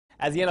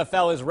As the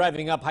NFL is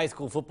revving up, high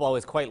school football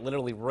is quite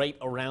literally right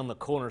around the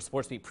corner.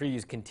 SportsBeat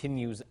Previews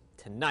continues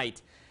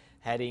tonight,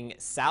 heading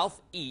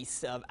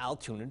southeast of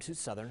Altoona to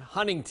southern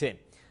Huntingdon.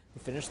 We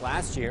finished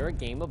last year a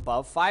game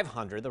above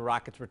 500. The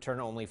Rockets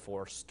return only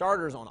 4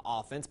 starters on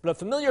offense, but a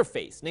familiar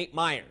face, Nate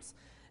Myers,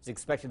 is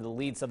expected to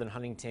lead southern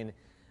Huntingdon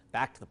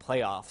back to the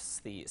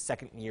playoffs. The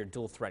second-year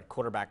dual-threat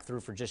quarterback threw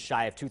for just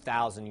shy of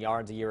 2,000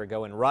 yards a year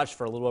ago and rushed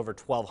for a little over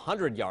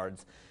 1,200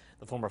 yards.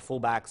 The former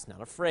fullback's not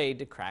afraid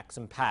to crack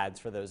some pads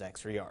for those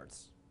extra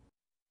yards.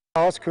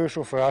 Well, it's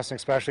crucial for us,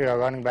 especially our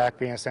running back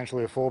being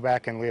essentially a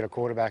fullback and lead a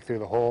quarterback through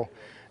the hole.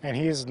 And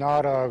he's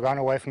not a run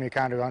away from you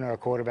kind of runner. A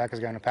quarterback is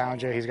going to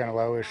pound you. He's going to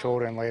lower his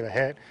shoulder and lay the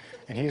hit.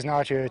 And he's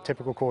not your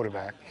typical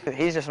quarterback.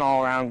 He's just an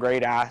all-around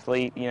great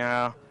athlete, you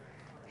know.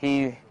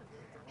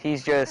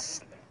 He's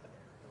just,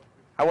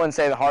 I wouldn't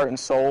say the heart and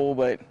soul,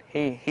 but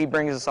he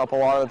brings us up a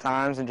lot of the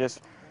times and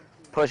just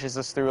pushes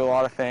us through a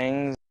lot of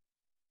things.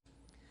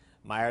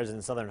 Myers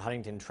and southern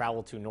Huntingdon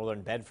travel to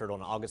northern Bedford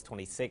on August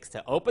 26th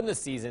to open the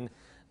season.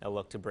 They'll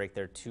look to break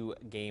their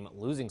 2-game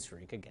losing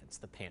streak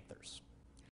against the Panthers.